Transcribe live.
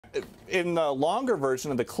in the longer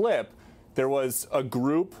version of the clip, there was a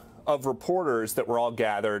group of reporters that were all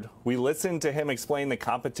gathered. We listened to him explain the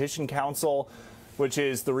Competition Council, which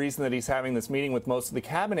is the reason that he's having this meeting with most of the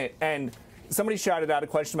cabinet. And somebody shouted out a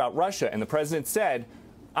question about Russia, and the president said,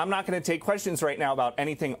 "I'm not going to take questions right now about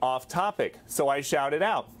anything off topic." So I shouted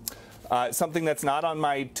out something that's not on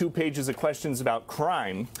my 2 pages of questions about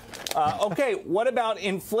crime. Okay, what about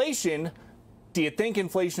inflation? Do you think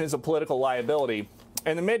inflation is a political liability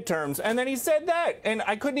in the midterms? And then he said that, and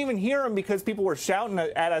I couldn't even hear him because people were shouting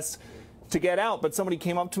at us to get out. But somebody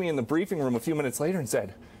came up to me in the briefing room a few minutes later and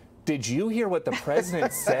said, "Did you hear what the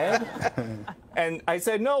president said?" And I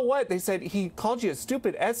said, "No, what?" They said, "He called you a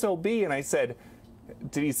stupid SOB." And I said,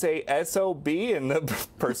 "Did he say SOB?" And the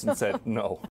person said, "No."